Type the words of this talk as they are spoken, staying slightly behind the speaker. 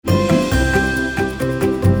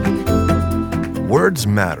Words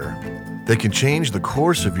matter. They can change the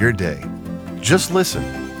course of your day. Just listen.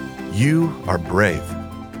 You are brave.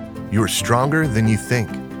 You are stronger than you think.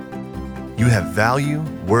 You have value,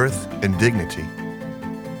 worth, and dignity.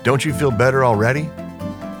 Don't you feel better already?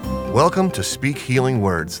 Welcome to Speak Healing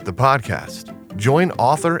Words, the podcast. Join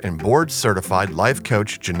author and board-certified life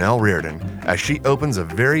coach Janelle Reardon as she opens a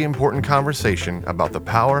very important conversation about the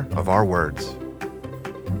power of our words.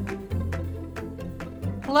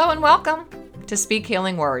 Hello and welcome to Speak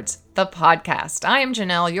Healing Words, the podcast. I am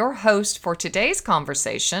Janelle, your host for today's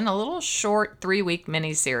conversation, a little short 3-week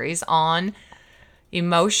mini-series on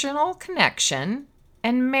emotional connection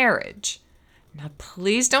and marriage. Now,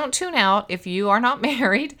 please don't tune out if you are not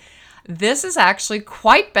married. This is actually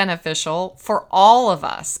quite beneficial for all of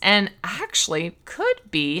us and actually could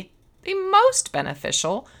be the most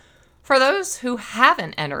beneficial for those who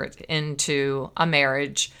haven't entered into a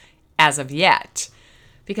marriage as of yet.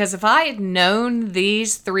 Because if I had known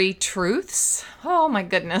these 3 truths, oh my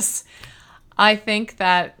goodness, I think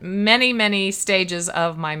that many stages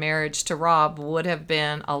of my marriage to Rob would have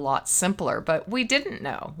been a lot simpler, but we didn't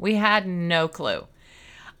know. We had no clue.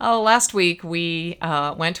 Last week, we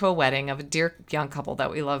went to a wedding of a dear young couple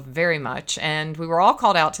that we love very much, and we were all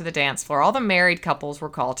called out to the dance floor. All the married couples were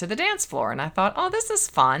called to the dance floor, and I thought, oh, this is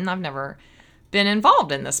fun. I've never been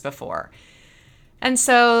involved in this before. And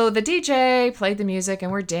so the DJ played the music,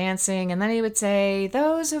 and we're dancing, and then he would say,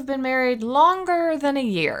 those who've been married longer than a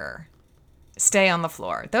year, stay on the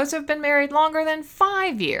floor. Those who've been married longer than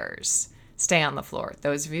 5 years, stay on the floor.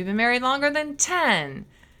 Those of you who've been married longer than 10,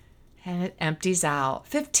 and it empties out.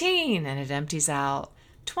 15, and it empties out.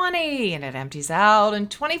 20, and it empties out.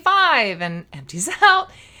 And 25, and empties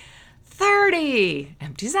out. 30,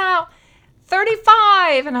 empties out.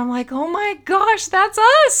 35, and I'm like, oh my gosh, that's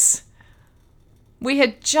us. We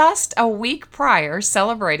had just a week prior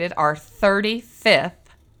celebrated our 35th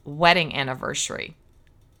wedding anniversary.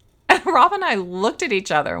 And Rob and I looked at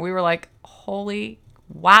each other and we were like, holy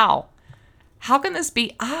wow, how can this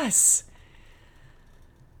be us?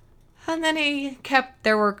 And then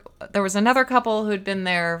there was another couple who'd been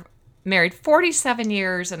there, married 47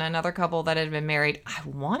 years, and another couple that had been married, I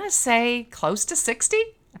want to say close to 60.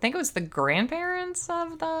 I think it was the grandparents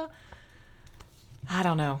of I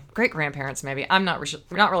don't know, great-grandparents maybe. I'm not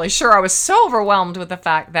really sure. I was so overwhelmed with the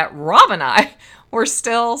fact that Rob and I were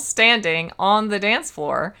still standing on the dance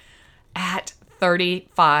floor at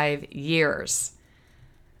 35 years.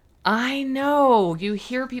 I know, you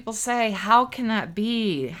hear people say, how can that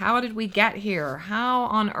be? How did we get here? How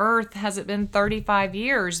on earth has it been 35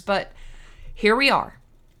 years? But here we are.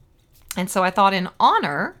 And so I thought, in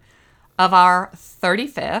honor of our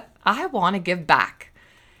 35th, I want to give back.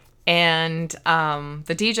 And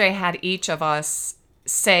the DJ had each of us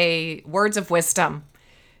say words of wisdom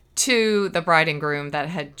to the bride and groom that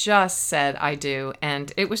had just said, I do.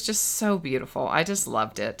 And it was just so beautiful. I just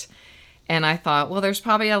loved it. And I thought, well, there's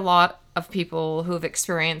probably a lot of people who've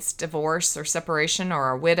experienced divorce or separation or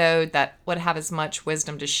are widowed that would have as much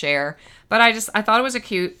wisdom to share. But I thought it was a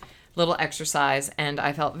cute little exercise. And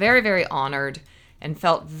I felt very, very honored and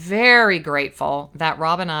felt very grateful that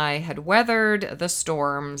Rob and I had weathered the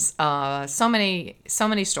storms, so many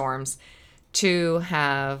storms, to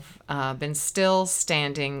have been still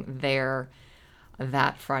standing there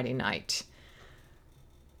that Friday night.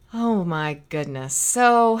 Oh my goodness.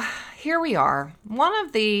 So here we are. One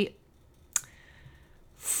of the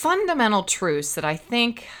fundamental truths that I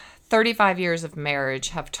think 35 years of marriage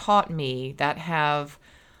have taught me, that have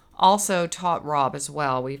also taught Rob as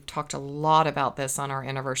well. We've talked a lot about this on our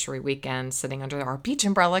anniversary weekend, sitting under our beach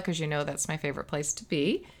umbrella, because you know that's my favorite place to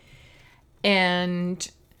be. And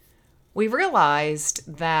we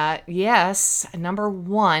realized that, yes, number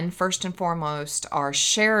one, first and foremost, our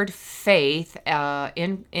shared faith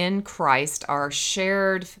in Christ, our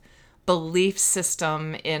shared belief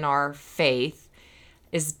system in our faith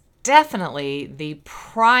is definitely the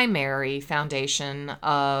primary foundation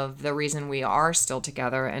of the reason we are still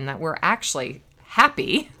together, and that we're actually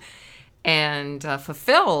happy and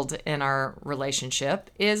fulfilled in our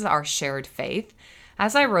relationship is our shared faith.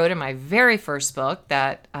 As I wrote in my very first book,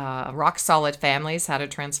 that Rock Solid Families, How to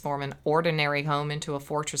Transform an Ordinary Home into a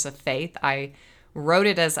Fortress of Faith, I wrote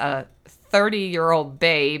it as a 30-year-old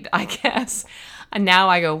babe, I guess. And now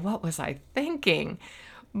I go, what was I thinking?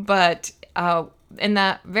 But in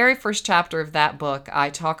that very first chapter of that book, I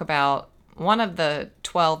talk about one of the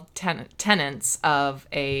 12 tenets of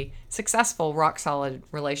a successful rock-solid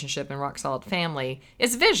relationship and rock-solid family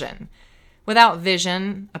is vision. Without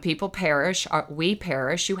vision, a people perish. We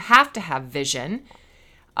perish. You have to have vision.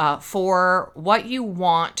 for what you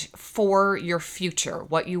want for your future,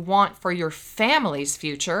 what you want for your family's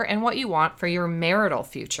future, and what you want for your marital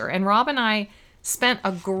future. And Rob and I spent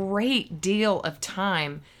a great deal of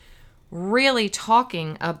time really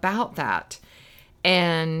talking about that.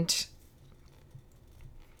 And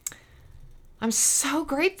I'm so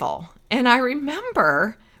grateful. And I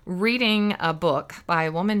remember reading a book by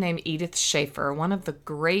a woman named Edith Schaefer, one of the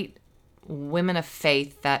great women of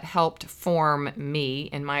faith that helped form me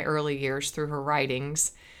in my early years through her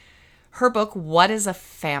writings. Her book, What is a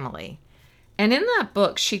Family? And in that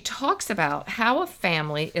book, she talks about how a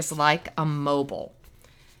family is like a mobile,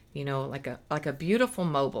 like a beautiful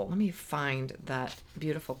mobile. Let me find that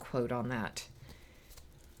beautiful quote on that.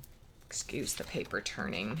 Excuse the paper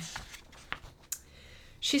turning.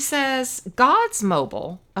 She says, God's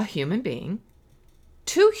mobile, a human being,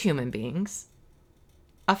 two human beings,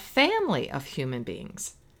 a family of human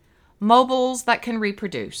beings, mobiles that can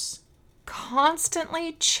reproduce,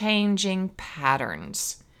 constantly changing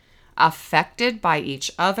patterns, affected by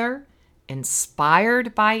each other,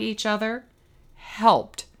 inspired by each other,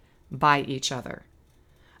 helped by each other.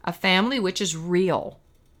 A family which is real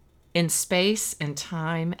in space and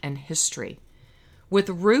time and history, with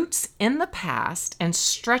roots in the past and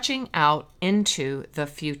stretching out into the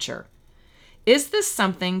future. Is this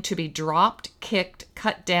something to be dropped, kicked,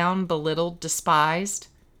 cut down, belittled, despised,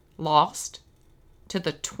 lost to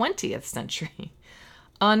the 20th century?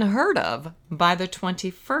 Unheard of by the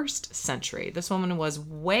 21st century. This woman was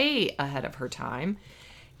way ahead of her time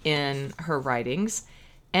in her writings,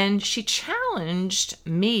 and she challenged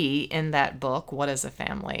me in that book, What is a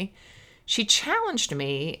Family? She challenged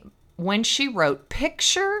me when she wrote,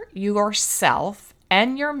 picture yourself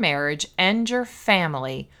and your marriage and your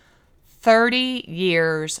family 30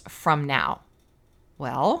 years from now.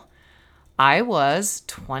 Well, I was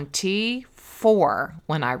 24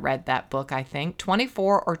 when I read that book, I think.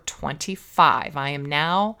 24 or 25. I am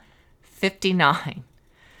now 59.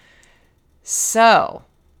 So,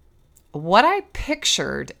 what I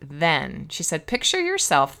pictured then, she said, picture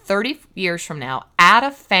yourself 30 years from now at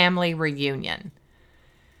a family reunion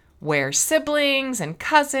where siblings and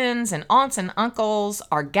cousins and aunts and uncles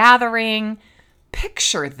are gathering.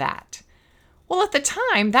 Picture that. Well, at the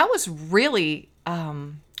time, that was really,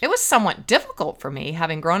 it was somewhat difficult for me,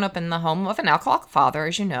 having grown up in the home of an alcoholic father,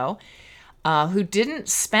 as you know, we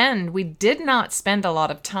did not spend a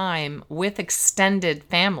lot of time with extended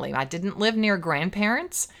family. I didn't live near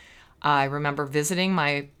grandparents. I remember visiting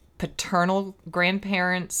my paternal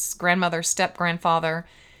grandparents, grandmother, step-grandfather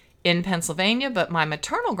in Pennsylvania, but my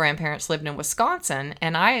maternal grandparents lived in Wisconsin,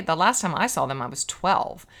 and the last time I saw them, I was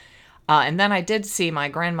 12. And then I did see my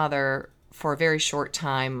grandmother for a very short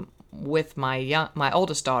time with my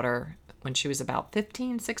oldest daughter when she was about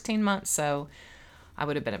 15, 16 months, so I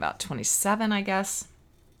would have been about 27, I guess.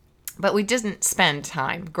 But we didn't spend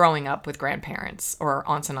time growing up with grandparents or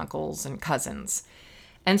aunts and uncles and cousins.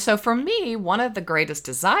 And so for me, one of the greatest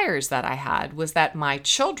desires that I had was that my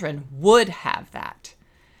children would have that.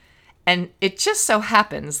 And it just so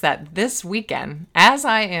happens that this weekend, as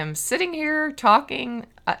I am sitting here talking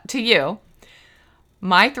to you,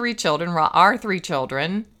 our three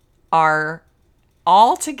children are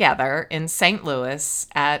all together in St. Louis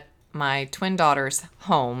at my twin daughter's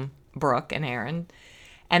home, Brooke and Aaron.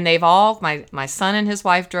 And my son and his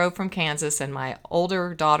wife drove from Kansas, and my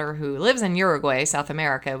older daughter, who lives in Uruguay, South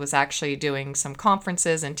America, was actually doing some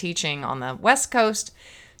conferences and teaching on the West Coast.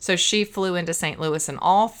 So she flew into St. Louis, and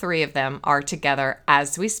all three of them are together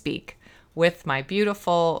as we speak with my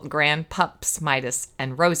beautiful grand pups, Midas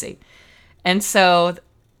and Rosie. And so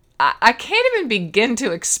I can't even begin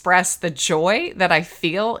to express the joy that I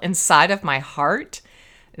feel inside of my heart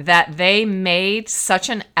that they made such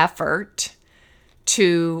an effort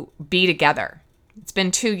to be together. It's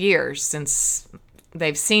been 2 years since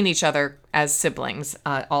they've seen each other as siblings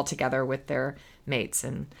all together with their mates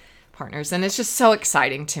and partners. And it's just so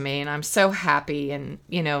exciting to me, and I'm so happy. And,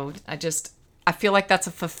 I feel like that's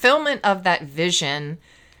a fulfillment of that vision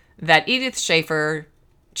that Edith Schaefer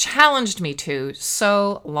challenged me to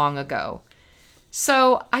so long ago.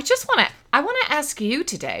 So I want to ask you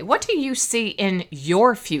today, what do you see in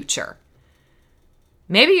your future?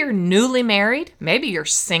 Maybe you're newly married. Maybe you're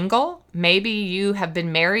single. Maybe you have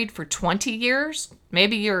been married for 20 years.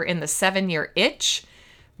 Maybe you're in the 7-year itch.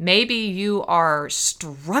 Maybe you are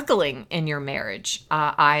struggling in your marriage.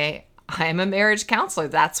 I am a marriage counselor.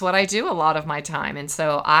 That's what I do a lot of my time. And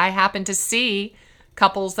so I happen to see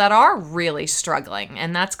couples that are really struggling.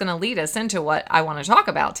 And that's going to lead us into what I want to talk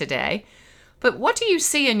about today. But what do you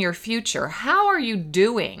see in your future? How are you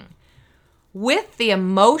doing with the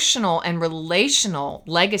emotional and relational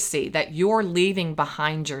legacy that you're leaving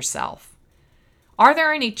behind yourself? Are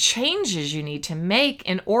there any changes you need to make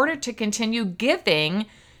in order to continue giving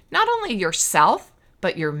not only yourself,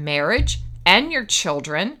 but your marriage and your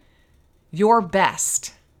children your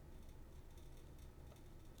best?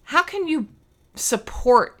 How can you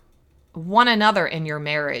support one another in your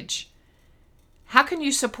marriage? How can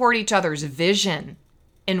you support each other's vision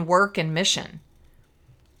in work and mission?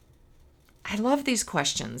 I love these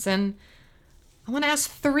questions, and I want to ask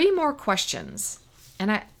 3 more questions.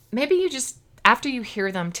 And maybe you just, after you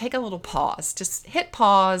hear them, take a little pause. Just hit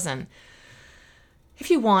pause, and if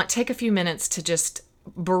you want, take a few minutes to just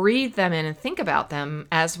breathe them in and think about them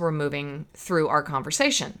as we're moving through our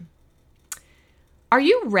conversation. Are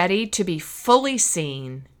you ready to be fully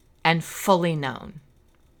seen and fully known?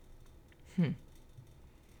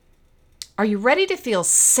 Are you ready to feel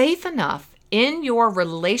safe enough in your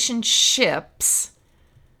relationships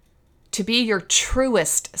to be your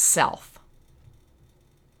truest self?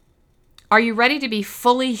 Are you ready to be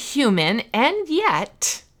fully human and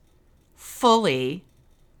yet fully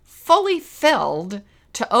filled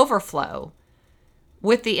to overflow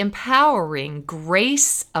with the empowering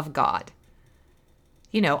grace of God?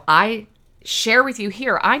 You know, I share with you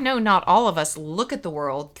here, I know not all of us look at the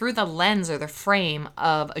world through the lens or the frame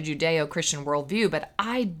of a Judeo-Christian worldview, but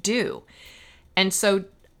I do. And so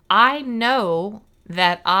I know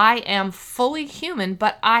that I am fully human,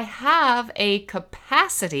 but I have a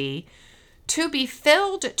capacity to be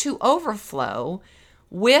filled to overflow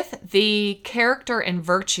with the character and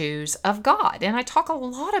virtues of God. And I talk a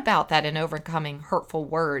lot about that in Overcoming Hurtful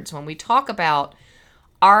Words when we talk about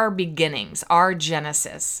our beginnings, our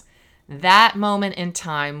Genesis, that moment in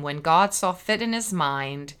time when God saw fit in his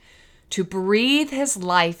mind to breathe his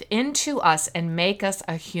life into us and make us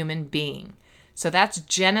a human being. So that's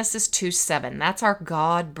Genesis 2:7. That's our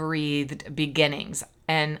God-breathed beginnings.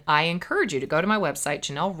 And I encourage you to go to my website,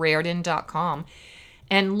 JanelleRairden.com,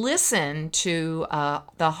 and listen to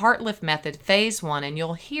the Heartlift Method Phase 1, and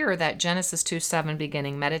you'll hear that Genesis 2:7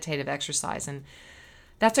 beginning meditative exercise. And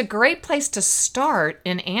that's a great place to start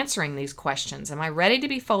in answering these questions. Am I ready to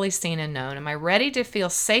be fully seen and known? Am I ready to feel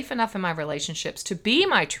safe enough in my relationships to be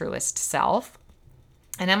my truest self?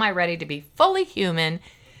 And am I ready to be fully human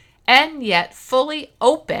and yet fully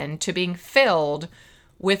open to being filled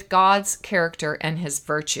with God's character and his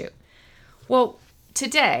virtue? Well,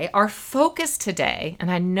 today, our focus today,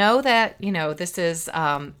 and I know that, this is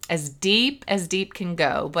as deep can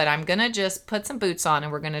go, but I'm going to just put some boots on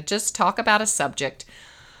and we're going to just talk about a subject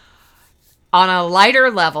on a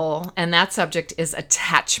lighter level, and that subject is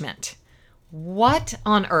attachment. What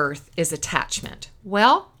on earth is attachment?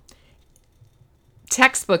 Well,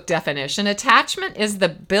 textbook definition, attachment is the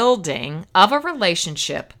building of a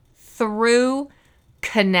relationship through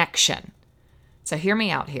connection. So hear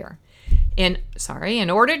me out here. In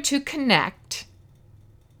order to connect,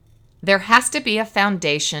 there has to be a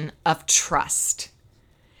foundation of trust.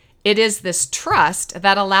 It is this trust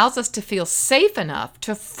that allows us to feel safe enough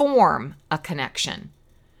to form a connection.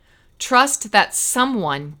 Trust that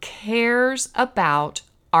someone cares about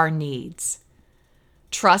our needs.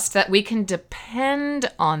 Trust that we can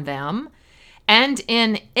depend on them. And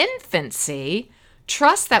in infancy,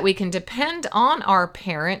 trust that we can depend on our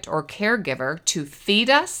parent or caregiver to feed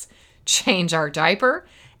us, change our diaper,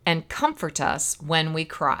 and comfort us when we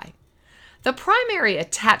cry. The primary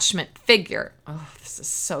attachment figure, this is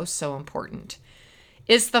so important,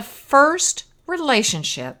 is the first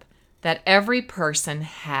relationship that every person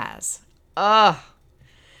has. And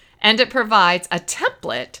it provides a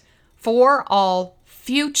template for all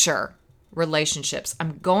future relationships.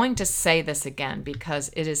 I'm going to say this again because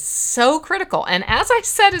it is so critical. And as I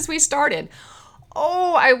said as we started,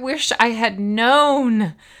 I wish I had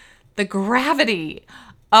known the gravity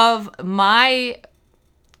of my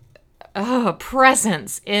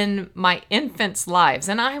presence in my infants' lives.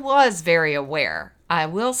 And I was very aware. I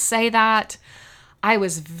will say that. I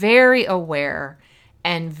was very aware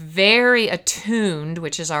and very attuned,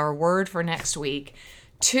 which is our word for next week,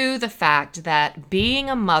 to the fact that being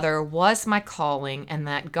a mother was my calling and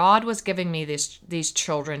that God was giving me these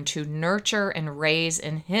children to nurture and raise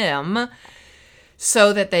in him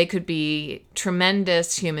so that they could be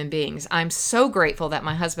tremendous human beings. I'm so grateful that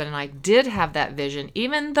my husband and I did have that vision,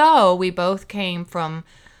 even though we both came from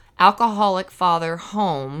alcoholic father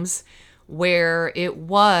homes where it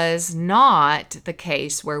was not the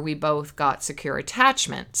case where we both got secure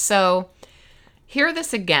attachment. So hear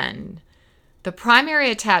this again. The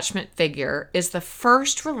primary attachment figure is the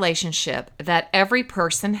first relationship that every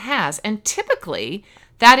person has, and typically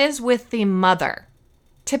that is with the mother.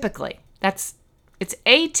 Typically. It's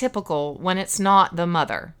atypical when it's not the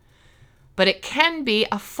mother. But it can be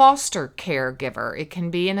a foster caregiver. It can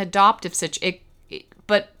be an adoptive situation.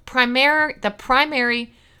 But the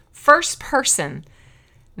primary first person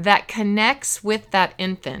that connects with that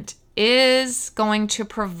infant is going to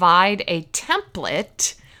provide a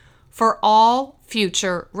template for all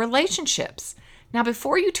future relationships. Now,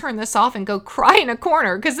 before you turn this off and go cry in a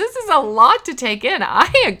corner, because this is a lot to take in,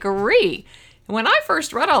 I agree. When I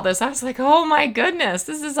first read all this, I was like, oh my goodness,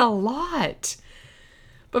 this is a lot.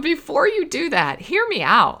 But before you do that, hear me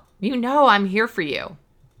out. You know I'm here for you.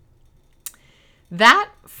 That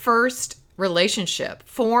first relationship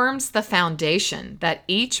forms the foundation that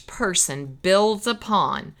each person builds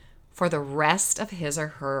upon for the rest of his or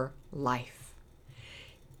her life.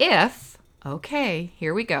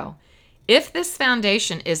 Here we go. If this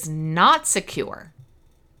foundation is not secure,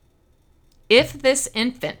 if this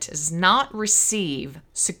infant does not receive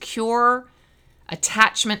secure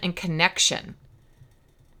attachment and connection,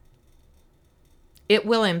 it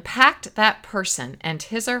will impact that person and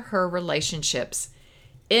his or her relationships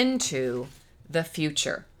into the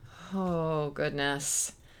future. Oh,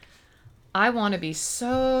 goodness. I want to be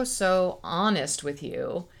so honest with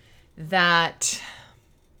you that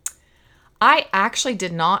I actually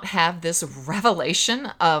did not have this revelation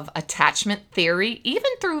of attachment theory, even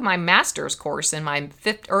through my master's course in my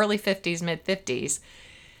early 50s, mid 50s.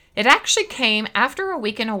 It actually came after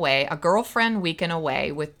a girlfriend weekend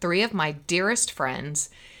away with 3 of my dearest friends,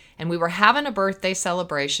 and we were having a birthday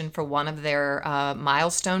celebration for one of their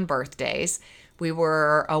milestone birthdays. We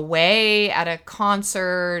were away at a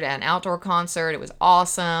concert, an outdoor concert. It was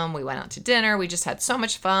awesome. We went out to dinner. We just had so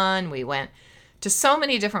much fun. We went to so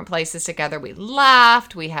many different places together. We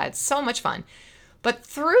laughed. We had so much fun. But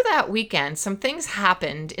through that weekend, some things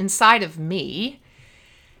happened inside of me.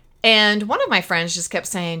 And one of my friends just kept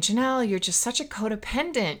saying, Janelle, you're just such a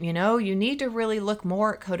codependent. You need to really look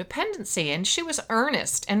more at codependency. And she was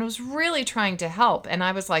earnest and was really trying to help. And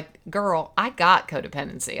I was like, girl, I got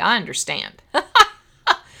codependency. I understand.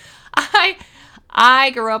 I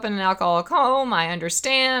grew up in an alcoholic home. I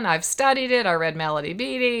understand. I've studied it. I read Melody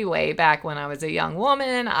Beattie way back when I was a young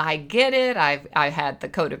woman. I get it. I had the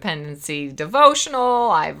codependency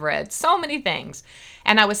devotional. I've read so many things.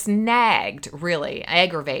 And I was nagged, really,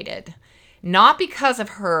 aggravated. Not because of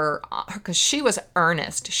her, because she was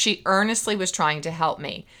earnest. She earnestly was trying to help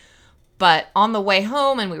me. But on the way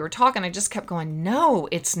home and we were talking, I just kept going, no,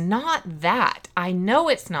 it's not that. I know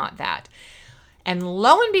it's not that. And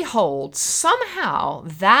lo and behold, somehow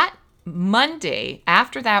that Monday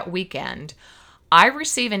after that weekend, I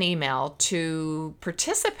receive an email to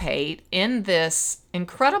participate in this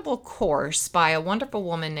incredible course by a wonderful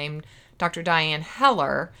woman named Dr. Diane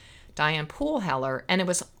Poole Heller, and it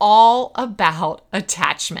was all about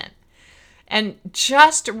attachment. And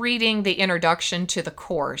just reading the introduction to the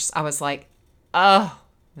course, I was like, oh,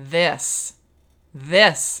 this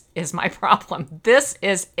is my problem. This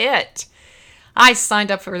is it. I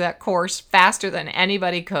signed up for that course faster than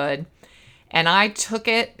anybody could, and I took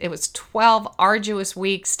it. It was 12 arduous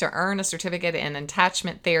weeks to earn a certificate in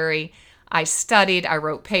attachment theory. I studied, I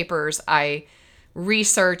wrote papers, I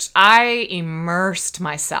researched, I immersed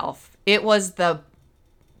myself. It was the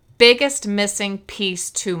biggest missing piece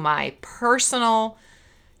to my personal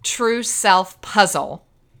true self puzzle,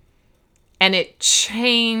 and it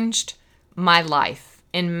changed my life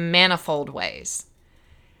in manifold ways.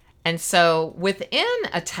 And so within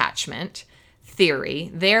attachment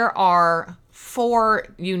theory, there are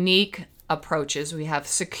 4 unique approaches. We have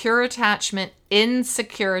secure attachment,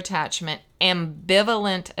 insecure attachment,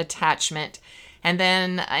 ambivalent attachment, and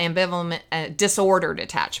then ambivalent, disordered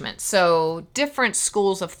attachment. So different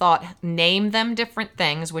schools of thought name them different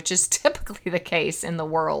things, which is typically the case in the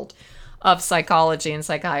world of psychology and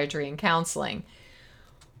psychiatry and counseling.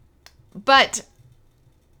 But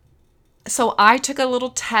so I took a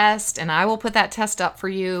little test, and I will put that test up for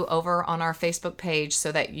you over on our Facebook page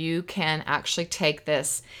so that you can actually take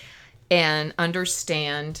this and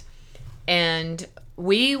understand. And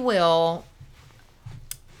we will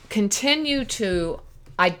continue to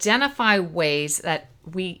identify ways that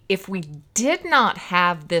if we did not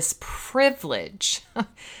have this privilege,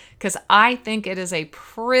 because I think it is a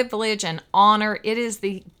privilege and honor, it is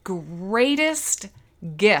the greatest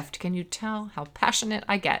gift. Can you tell how passionate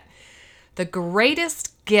I get? The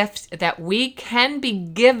greatest gift that we can be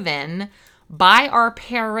given by our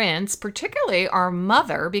parents, particularly our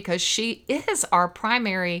mother, because she is our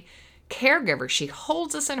primary caregiver. She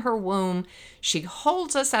holds us in her womb. She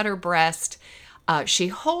holds us at her breast. She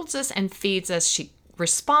holds us and feeds us. She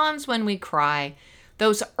responds when we cry.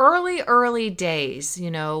 those early days,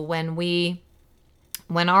 when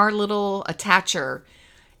our little attacher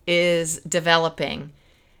is developing,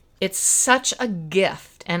 it's such a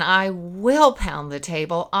gift. And I will pound the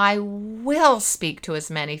table. I will speak to as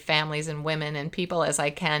many families and women and people as I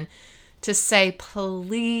can to say,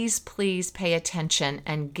 please, please pay attention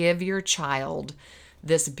and give your child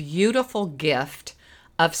this beautiful gift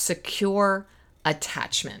of secure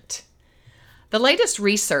attachment. The latest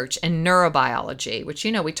research in neurobiology, which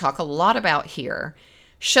we talk a lot about here,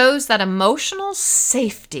 shows that emotional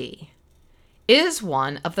safety is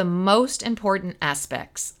one of the most important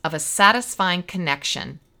aspects of a satisfying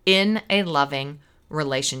connection in a loving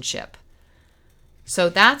relationship. So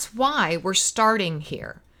that's why we're starting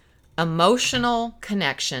here. Emotional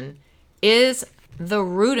connection is the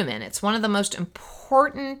rudiment. It's one of the most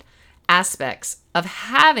important aspects of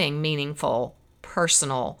having meaningful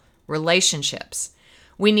personal relationships.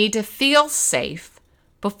 We need to feel safe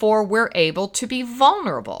before we're able to be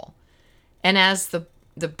vulnerable. And as the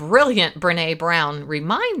brilliant Brené Brown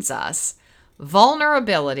reminds us,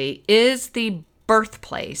 vulnerability is the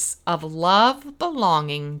birthplace of love,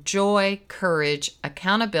 belonging, joy, courage,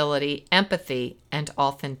 accountability, empathy, and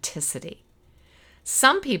authenticity.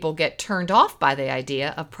 Some people get turned off by the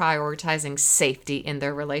idea of prioritizing safety in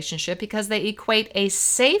their relationship because they equate a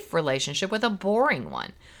safe relationship with a boring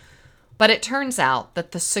one. But it turns out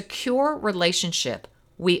that the secure relationship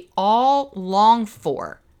we all long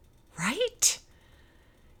for, right,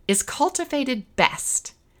 is cultivated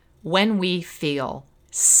best when we feel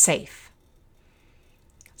safe.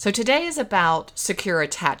 So today is about secure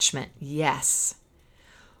attachment, yes.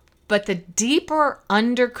 But the deeper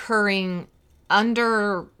undercurrent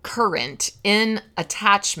in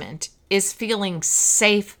attachment is feeling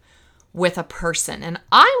safe with a person. And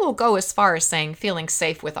I will go as far as saying feeling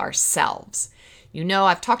safe with ourselves.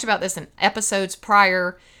 I've talked about this in episodes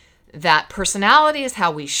prior, that personality is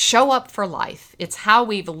how we show up for life. It's how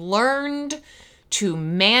we've learned to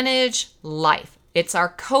manage life. It's our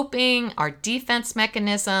coping, our defense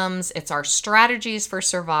mechanisms, it's our strategies for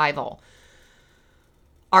survival.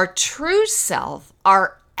 Our true self,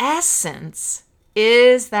 our essence,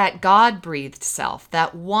 is that God-breathed self,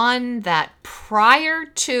 that one that prior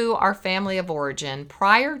to our family of origin,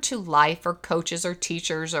 prior to life or coaches or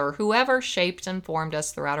teachers or whoever shaped and formed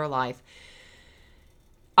us throughout our life,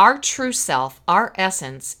 our true self, our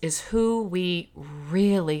essence, is who we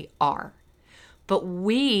really are. But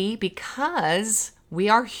because we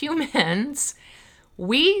are humans,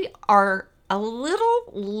 we are a little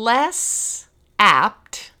less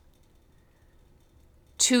apt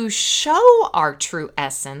to show our true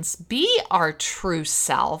essence, be our true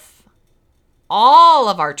self, all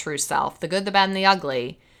of our true self, the good, the bad, and the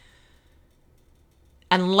ugly,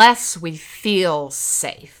 unless we feel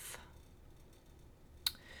safe.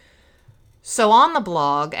 So on the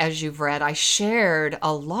blog, as you've read, I shared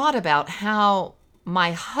a lot about how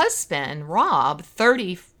my husband, Rob,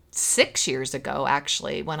 36 years ago,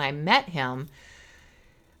 actually, when I met him,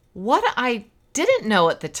 what I didn't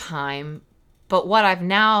know at the time, but what I've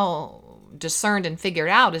now discerned and figured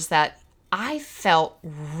out, is that I felt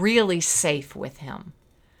really safe with him.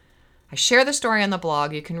 I share the story on the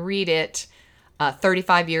blog. You can read it,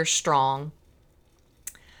 35 Years Strong,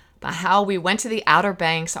 about how we went to the Outer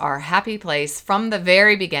Banks, our happy place, from the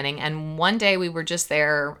very beginning. And one day we were just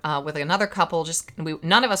there with another couple.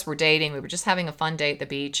 None of us were dating. We were just having a fun day at the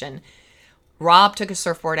beach. And Rob took a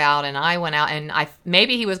surfboard out, and I went out, and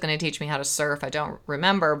maybe he was going to teach me how to surf. I don't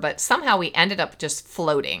remember, but somehow we ended up just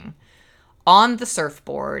floating on the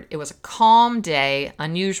surfboard. It was a calm day,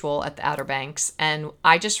 unusual at the Outer Banks, and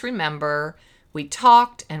I just remember we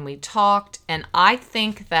talked, and I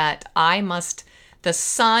think that the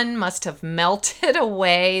sun must have melted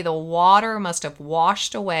away, the water must have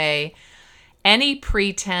washed away any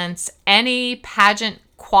pretense, any pageant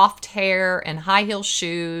coiffed hair and high heel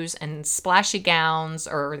shoes and splashy gowns,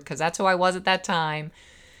 because that's who I was at that time.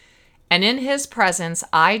 And in his presence,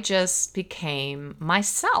 I just became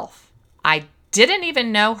myself. I didn't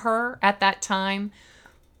even know her at that time,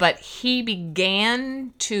 but he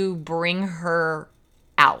began to bring her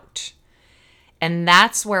out. And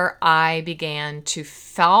that's where I began to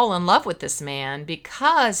fall in love with this man,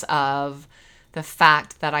 because of the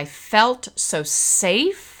fact that I felt so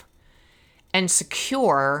safe and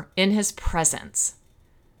secure in his presence.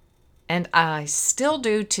 And I still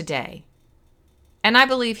do today. And I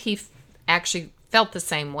believe he actually felt the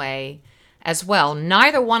same way as well.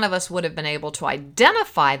 Neither one of us would have been able to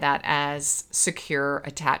identify that as secure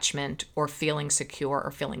attachment or feeling secure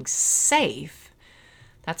or feeling safe.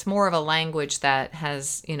 That's more of a language that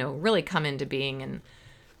has, really come into being in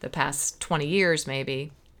the past 20 years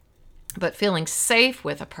maybe. But feeling safe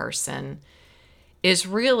with a person is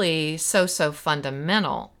really so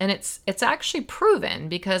fundamental. And it's actually proven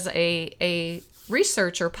because a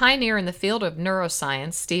researcher, pioneer in the field of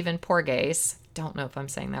neuroscience, Stephen Porges, don't know if I'm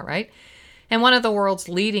saying that right, and one of the world's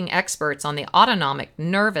leading experts on the autonomic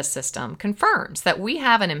nervous system, confirms that we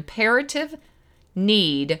have an imperative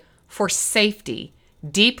need for safety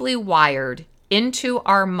deeply wired into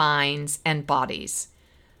our minds and bodies.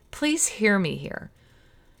 Please hear me here.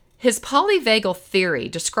 His polyvagal theory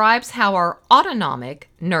describes how our autonomic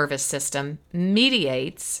nervous system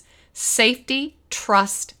mediates safety,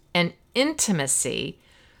 trust, and intimacy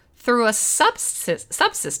through a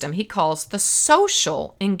subsystem he calls the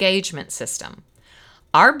social engagement system.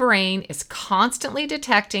 Our brain is constantly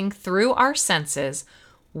detecting through our senses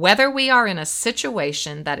whether we are in a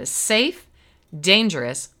situation that is safe,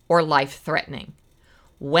 dangerous, or life-threatening.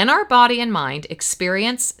 When our body and mind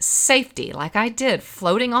experience safety, like I did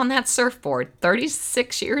floating on that surfboard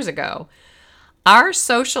 36 years ago, our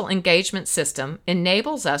social engagement system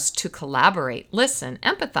enables us to collaborate, listen,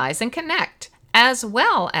 empathize, and connect, as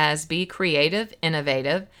well as be creative,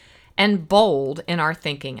 innovative, and bold in our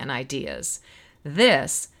thinking and ideas.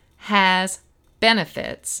 This has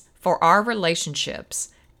benefits for our relationships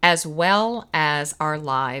as well as our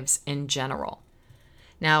lives in general.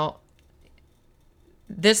 Now,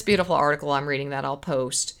 this beautiful article I'm reading that I'll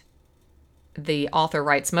post, the author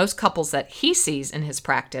writes, most couples that he sees in his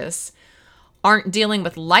practice aren't dealing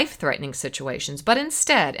with life-threatening situations, but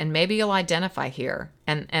instead, and maybe you'll identify here,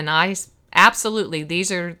 and I absolutely,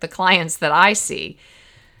 these are the clients that I see,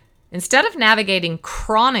 instead of navigating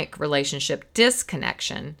chronic relationship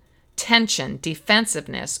disconnection, tension,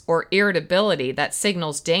 defensiveness, or irritability that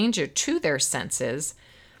signals danger to their senses,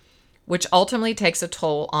 which ultimately takes a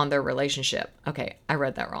toll on their relationship. Okay, I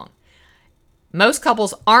read that wrong. Most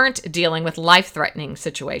couples aren't dealing with life-threatening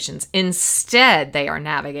situations. Instead, they are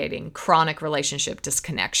navigating chronic relationship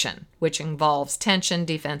disconnection, which involves tension,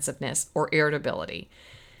 defensiveness, or irritability.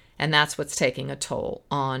 And that's what's taking a toll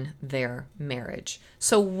on their marriage.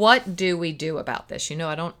 So what do we do about this? You know,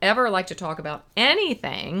 I don't ever like to talk about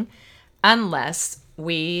anything unless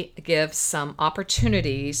we give some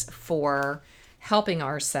opportunities for helping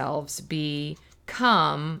ourselves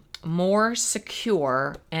become more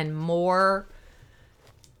secure and more,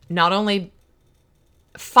 not only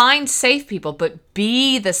find safe people, but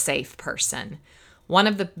be the safe person. One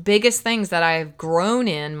of the biggest things that I've grown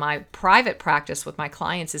in my private practice with my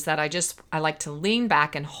clients is that I like to lean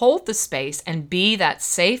back and hold the space and be that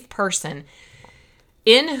safe person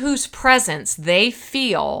in whose presence they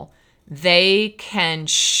feel they can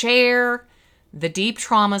share the deep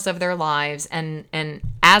traumas of their lives, and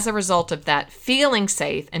as a result of that feeling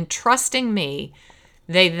safe and trusting me,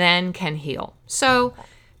 they then can heal. So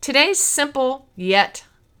today's simple yet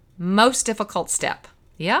most difficult step.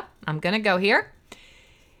 Yep, I'm going to go here.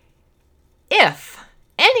 If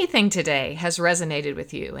anything today has resonated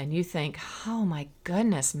with you and you think, oh my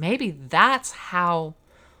goodness, maybe that's how,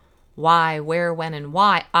 why, where, when, and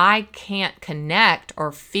why I can't connect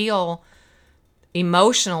or feel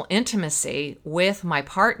emotional intimacy with my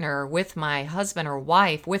partner, with my husband or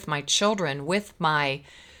wife, with my children, with my,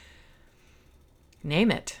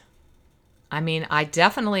 name it. I mean, I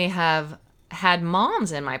definitely have had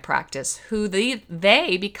moms in my practice who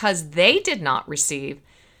they because they did not receive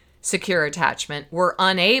secure attachment, were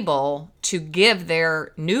unable to give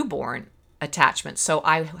their newborn attachment. So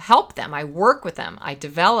I help them, I work with them, I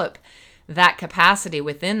develop that capacity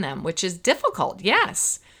within them, which is difficult,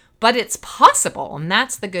 yes. But it's possible, and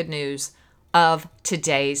that's the good news of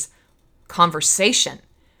today's conversation.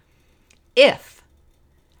 If,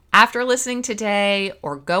 after listening today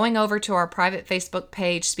or going over to our private Facebook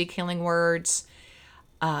page, Speak Healing Words,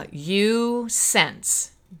 you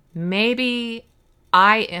sense maybe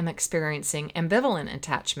I am experiencing ambivalent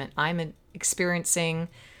attachment, I'm experiencing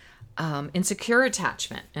insecure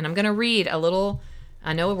attachment, and I'm going to read a little,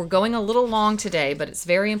 I know we're going a little long today, but it's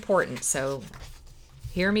very important, so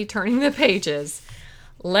hear me turning the pages.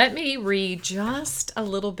 Let me read just a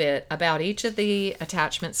little bit about each of the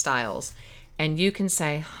attachment styles, and you can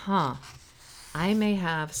say, I may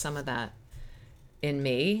have some of that in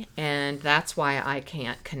me, and that's why I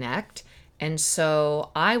can't connect. And so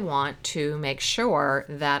I want to make sure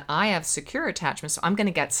that I have secure attachment, so I'm going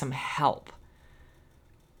to get some help.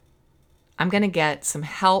 I'm going to get some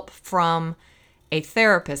help from a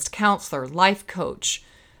therapist, counselor, life coach,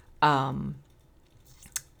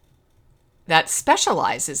 that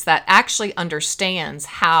specializes, that actually understands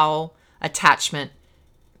how attachment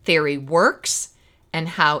theory works and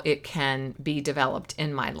how it can be developed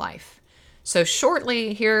in my life. So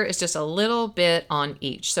shortly, here is just a little bit on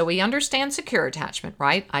each. So we understand secure attachment,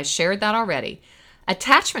 right? I shared that already.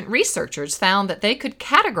 Attachment researchers found that they could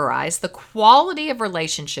categorize the quality of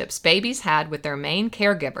relationships babies had with their main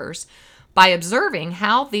caregivers by observing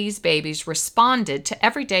how these babies responded to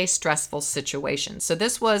everyday stressful situations. So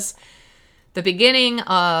this was the beginning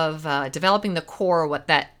of developing the core, what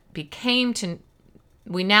that became to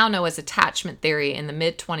we now know as attachment theory in the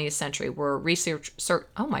mid-20th century, were researchers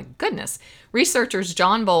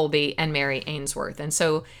John Bowlby and Mary Ainsworth. And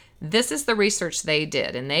so this is the research they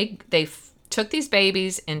did. And they took these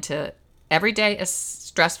babies into everyday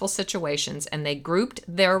stressful situations, and they grouped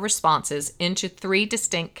their responses into 3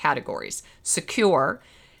 distinct categories: secure,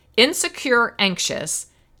 insecure anxious,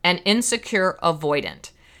 and insecure avoidant.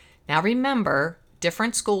 Now remember,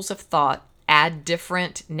 different schools of thought add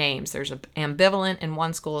different names. There's an ambivalent in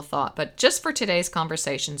one school of thought, but just for today's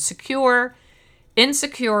conversation, secure,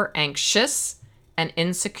 insecure anxious, and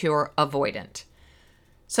insecure avoidant.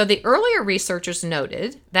 So the earlier researchers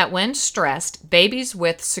noted that when stressed, babies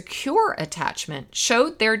with secure attachment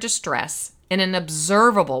showed their distress in an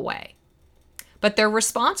observable way, but their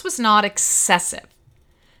response was not excessive.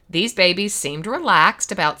 These babies seemed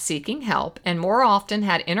relaxed about seeking help and more often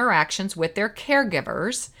had interactions with their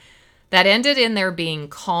caregivers that ended in their being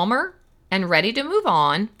calmer and ready to move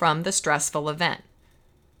on from the stressful event.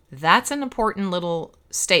 That's an important little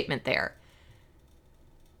statement there.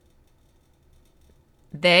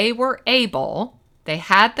 They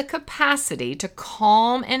had the capacity to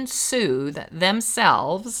calm and soothe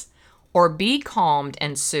themselves, or be calmed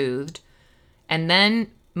and soothed, and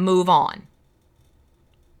then move on.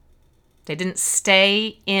 They didn't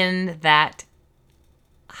stay in that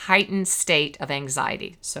heightened state of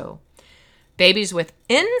anxiety. So babies with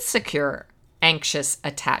insecure anxious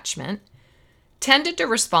attachment tended to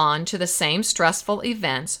respond to the same stressful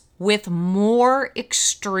events with more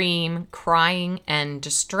extreme crying and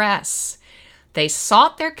distress. They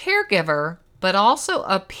sought their caregiver, but also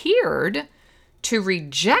appeared to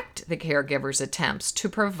reject the caregiver's attempts to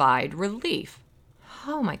provide relief.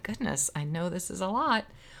 Oh my goodness, I know this is a lot.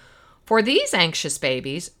 For these anxious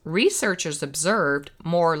babies, researchers observed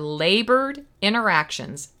more labored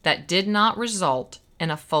interactions that did not result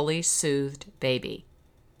in a fully soothed baby.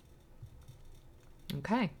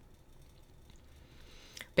 Okay.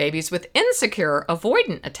 Babies with insecure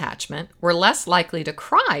avoidant attachment were less likely to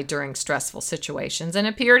cry during stressful situations and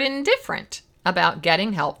appeared indifferent about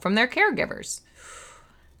getting help from their caregivers.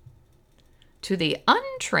 To the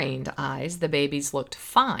untrained eyes, the babies looked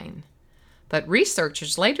fine. But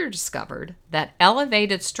researchers later discovered that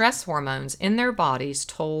elevated stress hormones in their bodies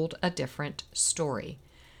told a different story.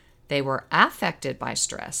 They were affected by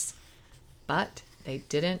stress, but they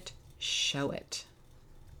didn't show it.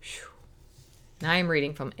 Whew. Now I'm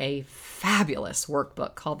reading from a fabulous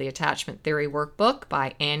workbook called the Attachment Theory Workbook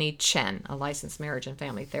by Annie Chen, a licensed marriage and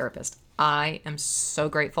family therapist. I am so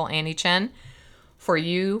grateful, Annie Chen, for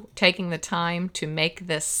you taking the time to make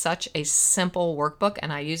this such a simple workbook,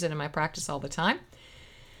 and I use it in my practice all the time.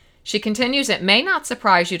 She continues, it may not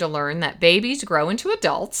surprise you to learn that babies grow into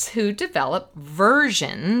adults who develop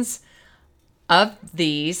versions of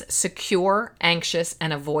these secure, anxious,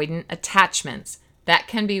 and avoidant attachments that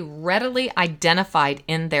can be readily identified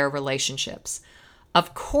in their relationships.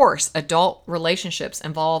 Of course, adult relationships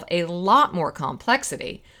involve a lot more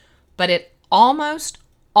complexity, but it almost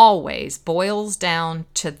always boils down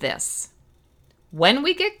to this. When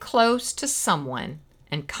we get close to someone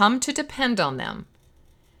and come to depend on them,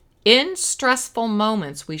 in stressful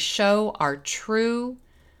moments, we show our true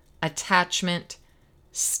attachment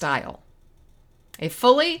style. A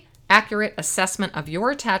fully accurate assessment of your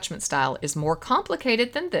attachment style is more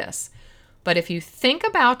complicated than this, but if you think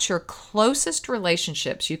about your closest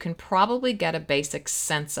relationships, you can probably get a basic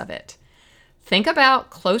sense of it. Think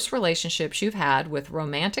about close relationships you've had with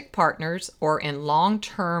romantic partners or in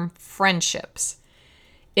long-term friendships.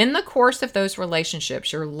 In the course of those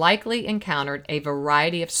relationships, you're likely encountered a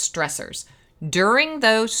variety of stressors. During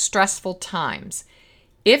those stressful times,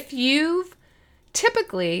 if you've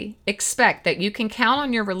typically expect that you can count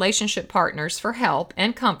on your relationship partners for help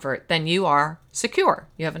and comfort, then you are secure.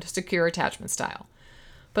 You have a secure attachment style.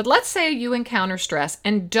 But let's say you encounter stress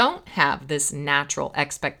and don't have this natural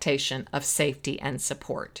expectation of safety and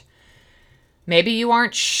support. Maybe you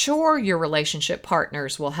aren't sure your relationship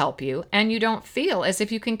partners will help you, and you don't feel as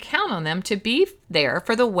if you can count on them to be there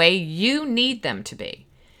for the way you need them to be.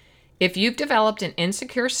 If you've developed an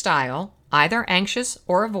insecure style, either anxious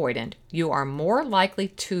or avoidant, you are more likely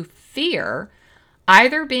to fear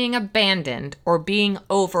either being abandoned or being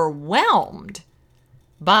overwhelmed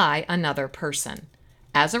by another person.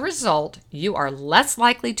 As a result, you are less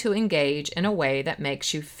likely to engage in a way that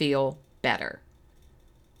makes you feel better.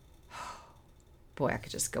 Boy, I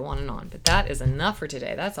could just go on and on, but that is enough for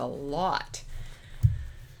today. That's a lot.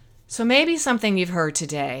 So maybe something you've heard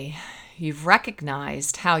today, you've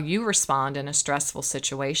recognized how you respond in a stressful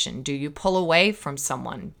situation. Do you pull away from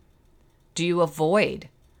someone? Do you avoid?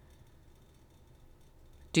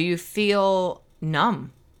 Do you feel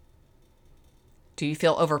numb? Do you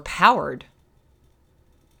feel overpowered?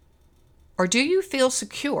 Or do you feel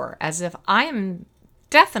secure, as if I am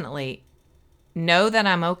definitely know that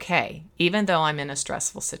I'm okay, even though I'm in a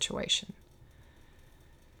stressful situation?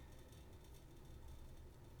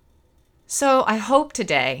 So I hope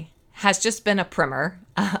today has just been a primer,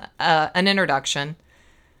 an introduction.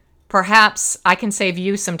 Perhaps I can save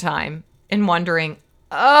you some time in wondering,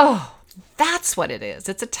 oh, that's what it is.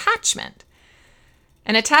 It's attachment.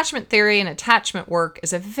 And attachment theory and attachment work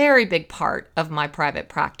is a very big part of my private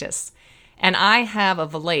practice. And I have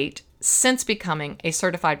of late, since becoming a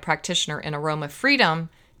certified practitioner in aroma freedom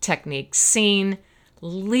techniques, seen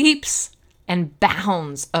leaps and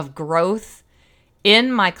bounds of growth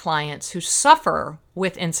in my clients who suffer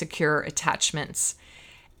with insecure attachments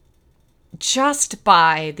just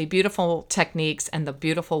by the beautiful techniques and the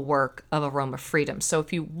beautiful work of aroma freedom. So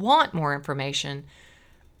if you want more information,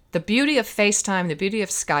 the beauty of FaceTime, the beauty of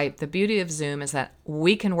Skype, the beauty of Zoom is that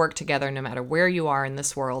we can work together no matter where you are in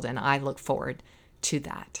this world, and I look forward to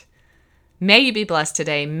that. May you be blessed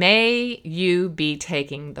today. May you be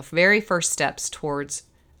taking the very first steps towards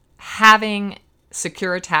having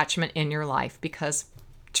secure attachment in your life, because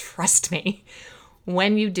trust me,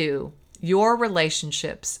 when you do, your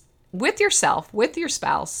relationships with yourself, with your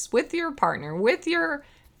spouse, with your partner, with your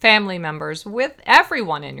family members, with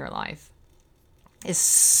everyone in your life is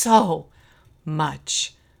so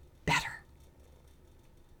much better.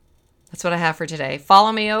 That's what I have for today.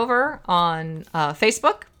 Follow me over on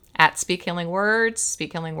Facebook at Speak Healing Words,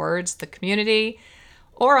 the community,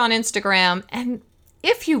 or on Instagram. And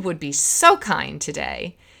if you would be so kind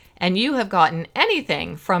today and you have gotten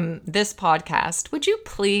anything from this podcast, would you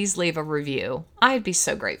please leave a review? I'd be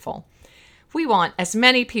so grateful. We want as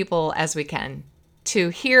many people as we can to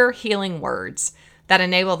hear healing words that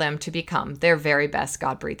enable them to become their very best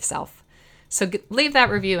God-breathed self. So leave that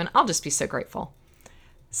review and I'll just be so grateful.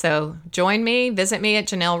 So join me, visit me at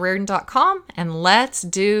JanelleReardon.com, and let's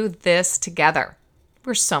do this together.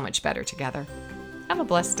 We're so much better together. Have a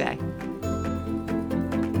blessed day.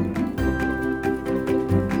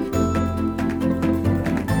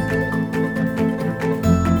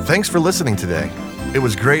 Thanks for listening today. It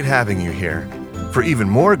was great having you here. For even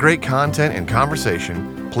more great content and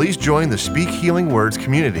conversation, please join the Speak Healing Words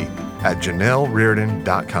community at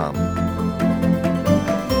JanelleReardon.com.